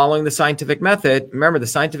 following the scientific method, remember, the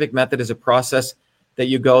scientific method is a process that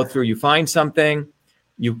you go through. You find something,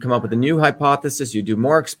 you come up with a new hypothesis, you do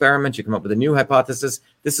more experiments, you come up with a new hypothesis.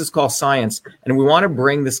 This is called science. And we want to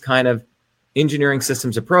bring this kind of engineering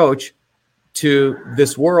systems approach to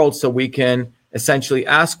this world so we can essentially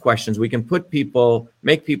ask questions. We can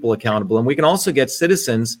make people accountable, and we can also get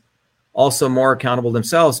citizens also more accountable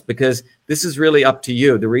themselves, because this is really up to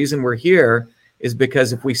you. The reason we're here is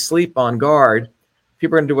because if we sleep on guard,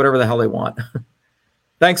 people are going to do whatever the hell they want.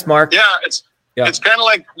 Thanks, Mark. Yeah, it's kind of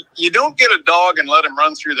like you don't get a dog and let him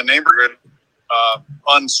run through the neighborhood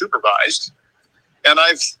unsupervised. And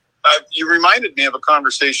you reminded me of a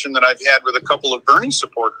conversation that I've had with a couple of Bernie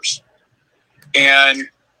supporters, and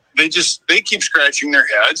they keep scratching their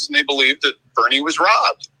heads, and they believe that Bernie was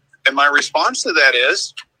robbed. And my response to that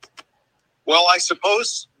is, well, I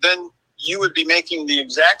suppose then you would be making the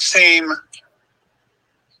exact same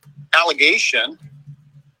allegation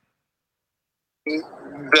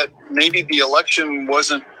that maybe the election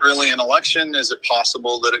wasn't really an election. Is it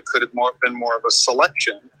possible that it could have been more of a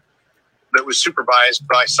selection that was supervised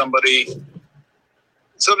by somebody?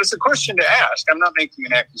 So there's a question to ask. I'm not making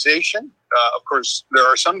an accusation. Of course, there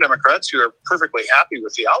are some Democrats who are perfectly happy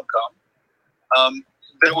with the outcome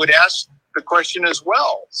that would ask the question as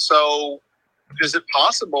well. So is it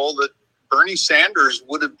possible that Bernie Sanders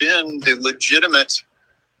would have been the legitimate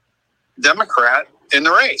Democrat in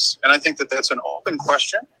the race? And I think that that's an open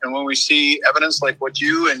question. And when we see evidence like what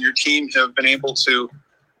you and your team have been able to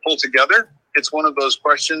pull together, it's one of those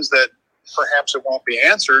questions that perhaps it won't be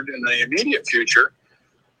answered in the immediate future.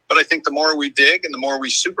 But I think the more we dig and the more we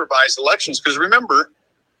supervise elections, because remember,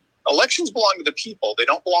 elections belong to the people. They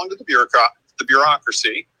don't belong to the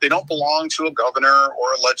bureaucracy. They don't belong to a governor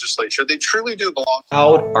or a legislature. They truly do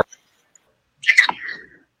belong.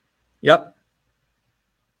 Yep.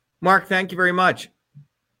 Mark, thank you very much.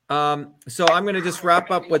 So I'm going to just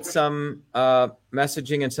wrap up with some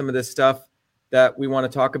messaging and some of this stuff that we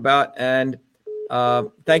want to talk about. And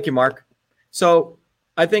thank you, Mark. So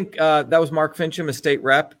I think that was Mark Fincham, a state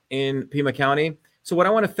rep in Pima County. So what I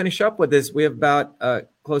want to finish up with is we have about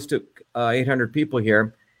close to 800 people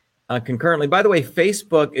here concurrently. By the way,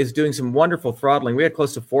 Facebook is doing some wonderful throttling. We had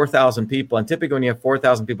close to 4,000 people. And typically when you have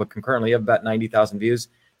 4,000 people concurrently, you have about 90,000 views.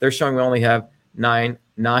 They're showing we only have nine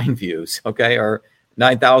views, okay, or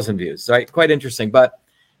 9,000 views. So quite interesting. But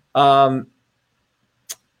what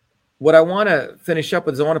I want to finish up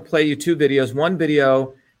with is I want to play you two videos. One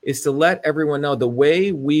video is to let everyone know the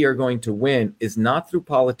way we are going to win is not through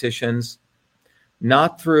politicians,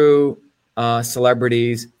 not through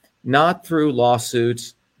celebrities, not through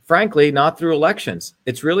lawsuits, frankly, not through elections.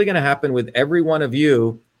 It's really going to happen with every one of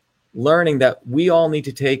you learning that we all need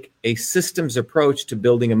to take a systems approach to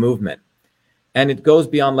building a movement. And it goes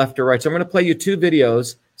beyond left or right. So I'm going to play you two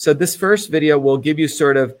videos. So this first video will give you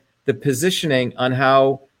sort of the positioning on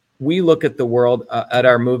how we look at the world, at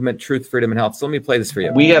our movement, Truth, Freedom, and Health. So let me play this for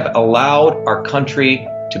you. We have allowed our country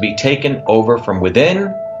to be taken over from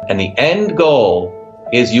within, and the end goal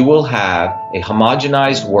is you will have a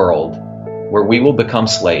homogenized world where we will become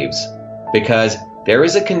slaves, because there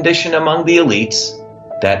is a condition among the elites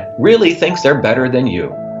that really thinks they're better than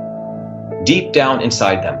you, deep down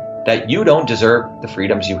inside them, that you don't deserve the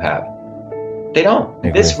freedoms you have. They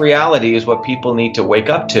don't. This reality is what people need to wake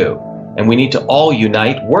up to. And we need to all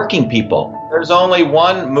unite working people. There's only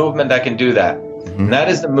one movement that can do that. And that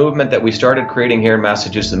is the movement that we started creating here in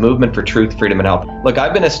Massachusetts, the movement for truth, freedom, and health. Look,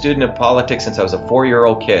 I've been a student of politics since I was a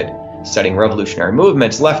 4-year-old kid. studying revolutionary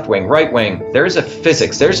movements, left wing, right wing. There's a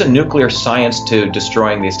physics, there's a nuclear science to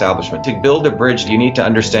destroying the establishment. To build a bridge, you need to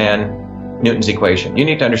understand Newton's equation. You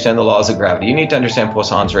need to understand the laws of gravity. You need to understand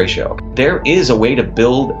Poisson's ratio. There is a way to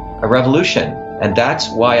build a revolution. And that's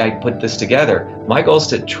why I put this together. My goal is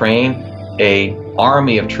to train an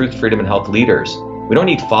army of truth, freedom, and health leaders. We don't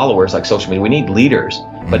need followers like social media. We need leaders,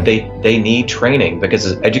 but they need training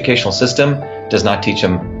because the educational system does not teach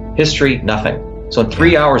them history, nothing. So in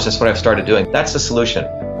 3 hours, that's what I've started doing. That's the solution.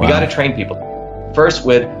 We got to train people. First,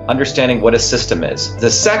 with understanding what a system is. The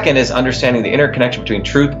second is understanding the interconnection between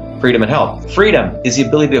truth, freedom, and health. Freedom is the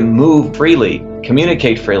ability to move freely,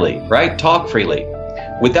 communicate freely, right? Talk freely.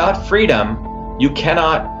 Without freedom, you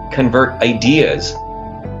cannot convert ideas,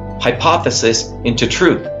 hypothesis into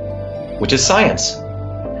truth, which is science.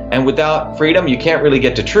 And without freedom, you can't really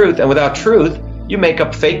get to truth. And without truth, you make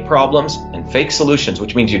up fake problems and fake solutions,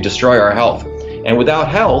 which means you destroy our health. And without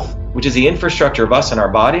health, which is the infrastructure of us and our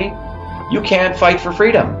body, you can't fight for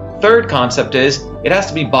freedom. Third concept is it has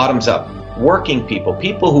to be bottoms up. Working people,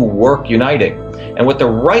 people who work uniting. And what the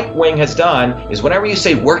right wing has done is whenever you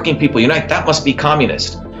say working people unite, that must be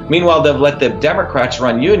communist. Meanwhile, they've let the Democrats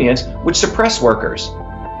run unions, which suppress workers.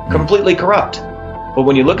 Completely corrupt. But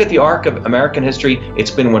when you look at the arc of American history,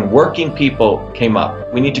 it's been when working people came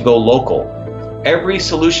up. We need to go local. Every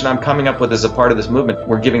solution I'm coming up with as a part of this movement,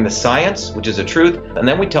 we're giving the science, which is the truth, and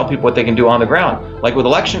then we tell people what they can do on the ground. Like with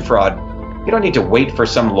election fraud, you don't need to wait for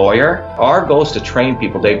some lawyer. Our goal is to train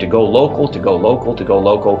people, Dave, to go local, to go local, to go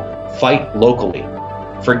local, fight locally.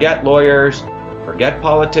 Forget lawyers, forget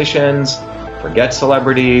politicians, forget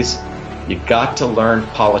celebrities. You got to learn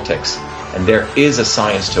politics, and there is a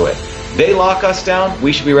science to it. They lock us down,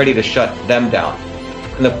 we should be ready to shut them down.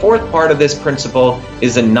 And the fourth part of this principle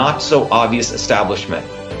is a not so obvious establishment.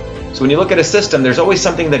 So when you look at a system, there's always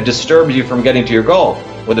something that disturbs you from getting to your goal.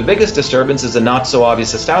 Well, the biggest disturbance is a not so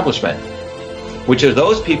obvious establishment, which are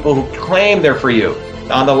those people who claim they're for you,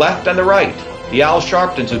 on the left and the right. The Al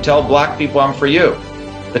Sharptons who tell black people I'm for you.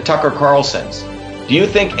 The Tucker Carlsons. Do you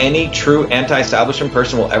think any true anti-establishment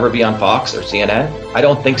person will ever be on Fox or CNN? I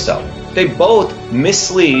don't think so. They both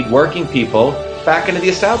mislead working people back into the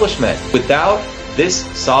establishment. Without this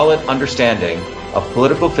solid understanding of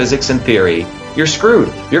political physics and theory, you're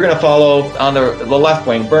screwed. You're going to follow on the left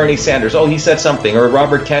wing, Bernie Sanders. Oh, he said something. Or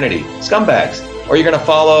Robert Kennedy. Scumbags. Or you're going to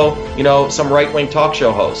follow, some right-wing talk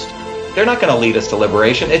show host. They're not going to lead us to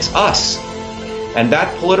liberation. It's us. And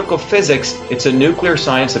that political physics, it's a nuclear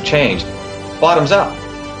science of change. Bottoms up.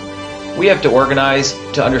 We have to organize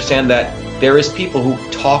to understand that there is people who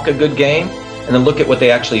talk a good game and then look at what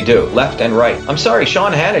they actually do, left and right. I'm sorry,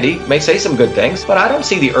 Sean Hannity may say some good things, but I don't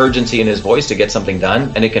see the urgency in his voice to get something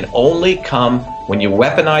done, and it can only come when you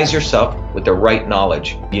weaponize yourself with the right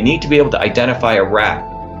knowledge. You need to be able to identify a rat.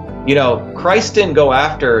 Christ didn't go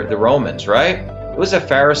after the Romans, right? It was the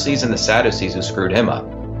Pharisees and the Sadducees who screwed him up.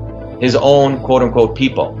 His own quote-unquote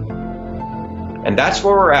people. And that's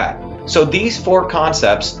where we're at. So these four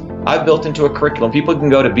concepts I've built into a curriculum. People can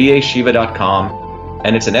go to bashiva.com,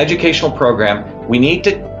 and it's an educational program. We need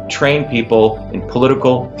to train people in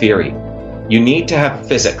political theory. You need to have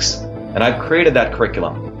physics, and I've created that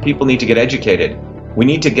curriculum. People need to get educated. We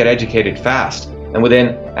need to get educated fast. And within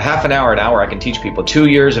a half an hour, I can teach people. 2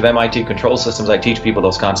 years of MIT control systems, I teach people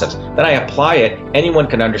those concepts. Then I apply it, anyone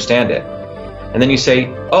can understand it. And then you say,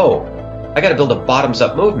 oh, I got to build a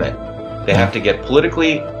bottoms-up movement. They have to get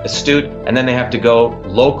politically astute, and then they have to go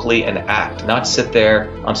locally and act, not sit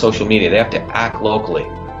there on social media. They have to act locally,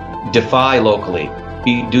 defy locally,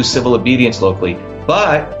 do civil obedience locally,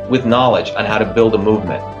 but with knowledge on how to build a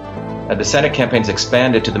movement. The Senate campaign's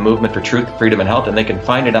expanded to the Movement for Truth, Freedom, and Health, and they can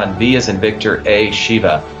find it on V as in Victor, A,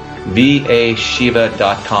 Shiva,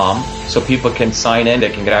 vashiva.com, so people can sign in.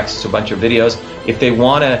 They can get access to a bunch of videos. If they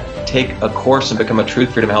want to take a course and become a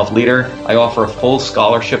Truth, Freedom, and Health leader, I offer a full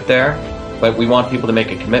scholarship there, but we want people to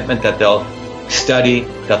make a commitment that they'll study,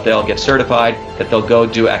 that they'll get certified, that they'll go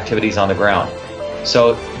do activities on the ground.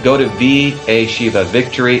 So go to VA Shiva,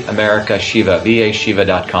 Victory America Shiva,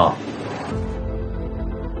 vashiva.com.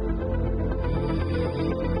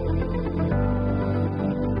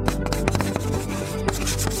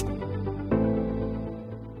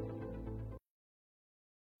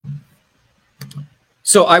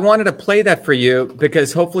 So I wanted to play that for you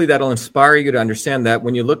because hopefully that'll inspire you to understand that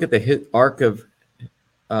when you look at the arc of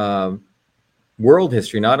world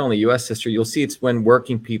history, not only U.S. history, you'll see it's when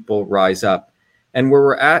working people rise up. And where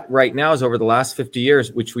we're at right now is over the last 50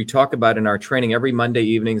 years, which we talk about in our training. Every Monday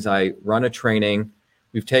evenings, I run a training.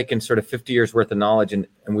 We've taken sort of 50 years worth of knowledge, and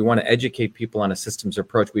we want to educate people on a systems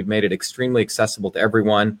approach. We've made it extremely accessible to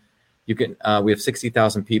everyone. You can. We have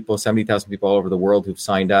 60,000 people, 70,000 people all over the world who've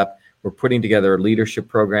signed up. We're putting together a leadership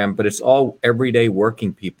program, but it's all everyday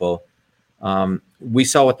working people. We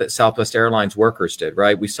saw what the Southwest Airlines workers did,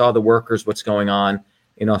 right? We saw the workers, what's going on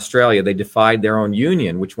in Australia. They defied their own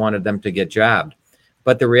union, which wanted them to get jabbed.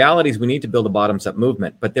 But the reality is we need to build a bottoms-up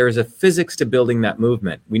movement. But there is a physics to building that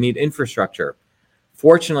movement. We need infrastructure.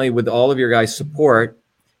 Fortunately, with all of your guys' support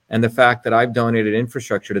and the fact that I've donated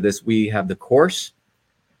infrastructure to this, we have the course,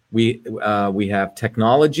 we have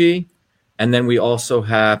technology, and then we also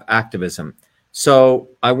have activism. So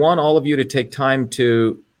I want all of you to take time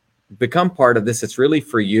to become part of this. It's really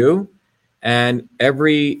for you. And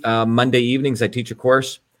every Monday evenings, I teach a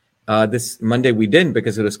course. This Monday we didn't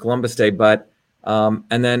because it was Columbus Day, but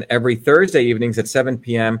and then every Thursday evenings at 7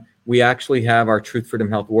 p.m., we actually have our Truth, Freedom,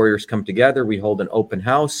 Health Warriors come together. We hold an open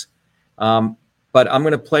house. But I'm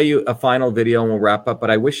going to play you a final video and we'll wrap up.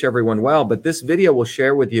 But I wish everyone well. But this video will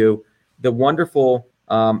share with you the wonderful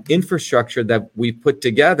infrastructure that we put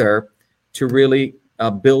together to really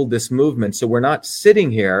build this movement. So we're not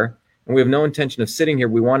sitting here, and we have no intention of sitting here.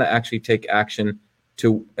 We want to actually take action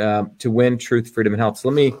to win truth, freedom, and health. So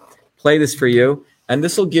let me play this for you, and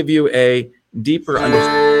this will give you a deeper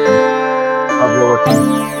understanding of what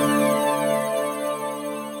we're.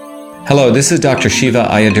 Hello, this is Dr. Shiva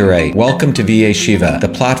Ayyadurai. Welcome to VA Shiva, the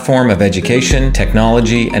platform of education,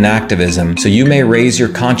 technology, and activism, so you may raise your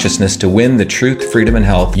consciousness to win the truth, freedom, and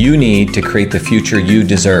health you need to create the future you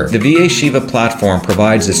deserve. The VA Shiva platform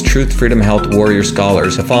provides its Truth, Freedom, Health Warrior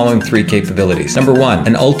Scholars the following 3 capabilities. Number 1,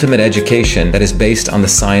 an ultimate education that is based on the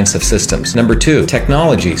science of systems. Number 2,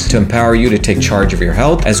 technologies to empower you to take charge of your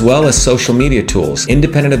health, as well as social media tools,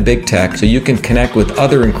 independent of big tech, so you can connect with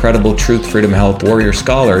other incredible Truth, Freedom, Health Warrior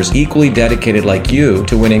Scholars equally dedicated like you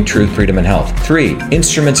to winning truth, freedom, and health. 3,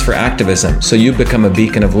 instruments for activism, so you become a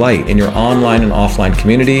beacon of light in your online and offline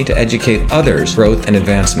community to educate others' growth and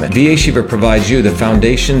advancement. VA Shiva provides you the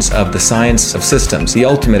foundations of the science of systems, the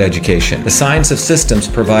ultimate education. The science of systems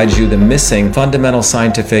provides you the missing fundamental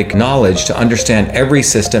scientific knowledge to understand every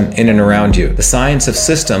system in and around you. The science of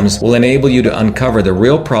systems will enable you to uncover the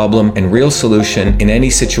real problem and real solution in any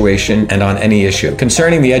situation and on any issue.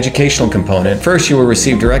 Concerning the educational component, first you will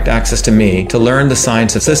receive direct access to me to learn the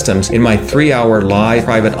science of systems in my 3-hour live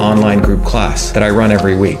private online group class that I run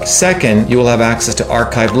every week. Second, you will have access to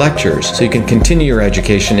archived lectures so you can continue your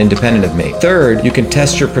education independent of me. Third, you can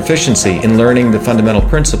test your proficiency in learning the fundamental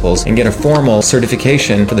principles and get a formal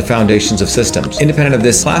certification for the foundations of systems. Independent of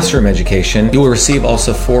this classroom education, you will receive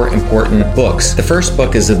also 4 important books. The first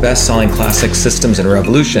book is the best-selling classic Systems and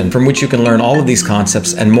Revolution, from which you can learn all of these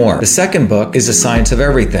concepts and more. The second book is The Science of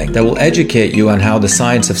Everything, that will educate you on how the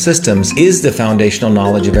science of systems is the foundational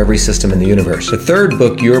knowledge of every system in the universe. The third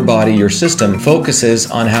book, Your Body, Your System,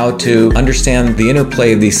 focuses on how to understand the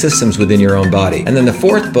interplay of these systems within your own body. And then the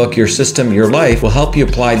fourth book, Your System, Your Life, will help you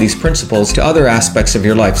apply these principles to other aspects of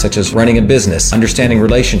your life, such as running a business, understanding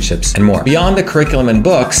relationships, and more. Beyond the curriculum and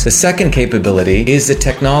books, the second capability is the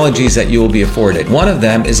technologies that you will be afforded. One of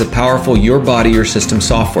them is a powerful Your Body, Your System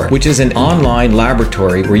software, which is an online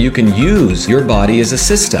laboratory where you can use your body as a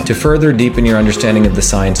system to further deepen your understanding of the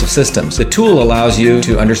science of systems. The tool allows you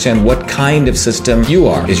to understand what kind of system you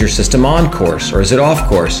are. Is your system on course or is it off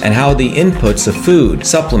course? And how the inputs of food,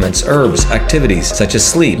 supplements, herbs, activities such as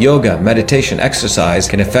sleep, yoga, meditation, exercise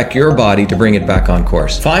can affect your body to bring it back on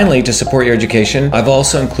course. Finally, to support your education, I've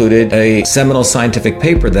also included a seminal scientific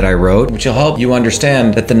paper that I wrote, which will help you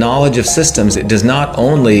understand that the knowledge of systems, it does not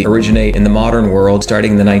only originate in the modern world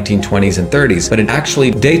starting in the 1920s and 30s, but it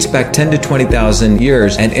actually dates back 10 to 20,000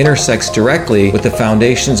 years and intersects directly with the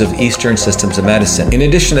foundations of Eastern systems of medicine. In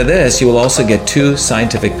addition to this, you will also get 2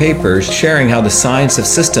 scientific papers sharing how the science of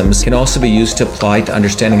systems can also be used to apply to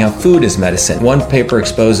understanding how food is medicine. One paper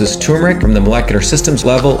exposes turmeric from the molecular systems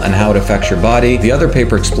level and how it affects your body. The other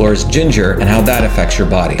paper explores ginger and how that affects your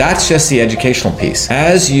body. That's just the educational piece.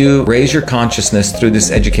 As you raise your consciousness through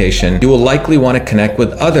this education, you will likely want to connect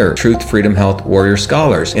with other Truth, Freedom, Health Warrior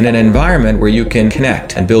Scholars in an environment where you can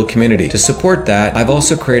connect and build community. To support that, I've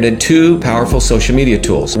also created 2 powerful social media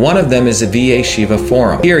tools. One of them is a VA Shiva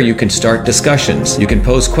forum. Here you can start discussions, you can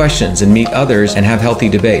pose questions and meet others and have healthy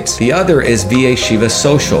debates. The other is VA Shiva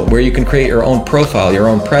Social, where you can create your own profile, your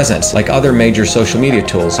own presence, like other major social media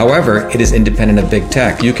tools. However, it is independent of big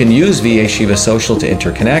tech. You can use VA Shiva Social to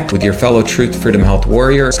interconnect with your fellow Truth, Freedom, Health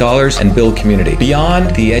Warrior Scholars and build community.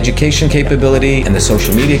 Beyond the education capability and the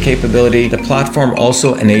social media capability, the platform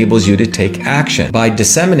also enables you to take action by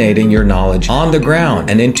disseminating your knowledge on the ground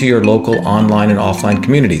and into your local online and offline community.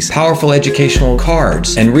 communities. Powerful educational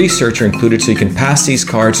cards and research are included so you can pass these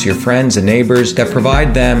cards to your friends and neighbors that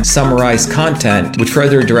provide them summarized content, which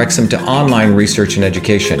further directs them to online research and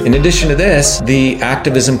education. In addition to this, the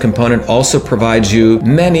activism component also provides you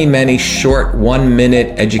many short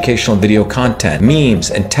 1-minute educational video content,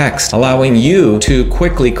 memes, and text, allowing you to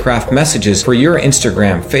quickly craft messages for your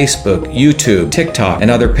Instagram, Facebook, YouTube, TikTok,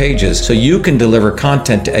 and other pages so you can deliver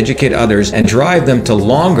content to educate others and drive them to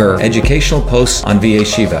longer educational posts on VA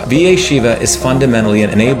Shiva. VA Shiva is fundamentally an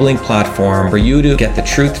enabling platform for you to get the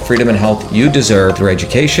truth, freedom, and health you deserve through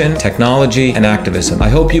education, technology, and activism. I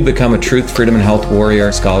hope you become a truth, freedom, and health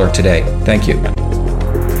warrior scholar today. Thank you.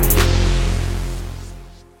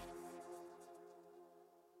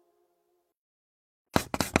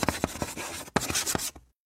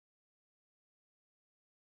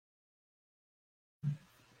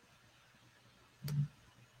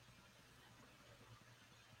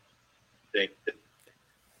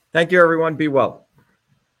 Thank you, everyone. Be well.